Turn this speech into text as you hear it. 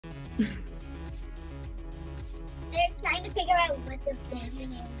They're trying to figure out what the family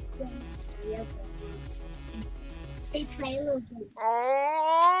name is going to be. They play a little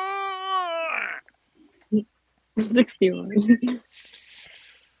game. 61.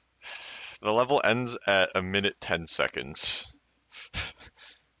 The level ends at 1:10.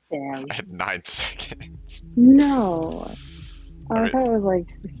 Damn. I had 9 seconds. No. Oh, I Okay. thought it was like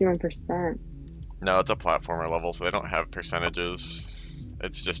 61%. No, it's a platformer level, so they don't have percentages.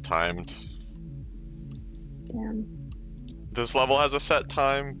 It's just timed. Damn. This level has a set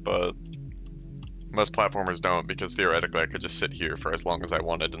time, but most platformers don't, because theoretically I could just sit here for as long as I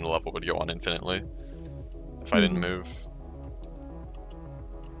wanted and the level would go on infinitely if I didn't move.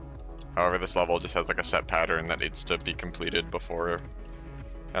 However, this level just has like a set pattern that needs to be completed before...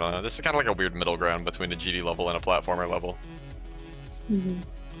 I don't know, this is kind of like a weird middle ground between a GD level and a platformer level.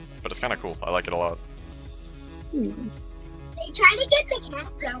 But it's kind of cool, I like it a lot. They try to get the cat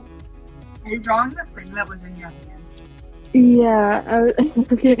out. Are you drawing the thing that was in your hand? Yeah,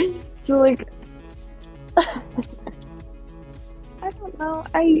 okay, so like, I don't know,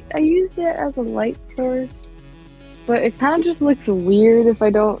 I use it as a light source, but it kind of just looks weird if I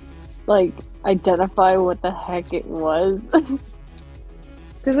don't, like, identify what the heck it was.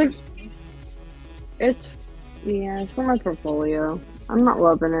 Because, like, it's for my portfolio. I'm not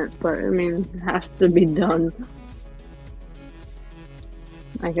loving it, but, I mean, it has to be done.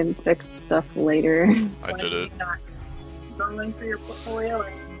 I can fix stuff later. I did it. Going for your portfolio or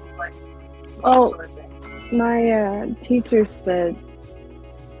like Oh. sort of thing? My teacher said,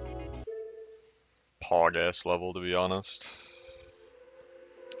 Pog-ass level, to be honest.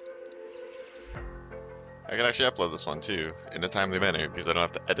 I can actually upload this one too, in a timely manner, because I don't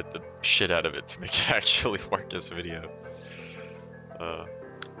have to edit the shit out of it to make it actually work as a video.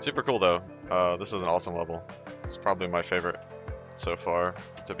 Super cool though. This is an awesome level. It's probably my favorite so far,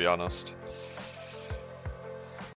 to be honest.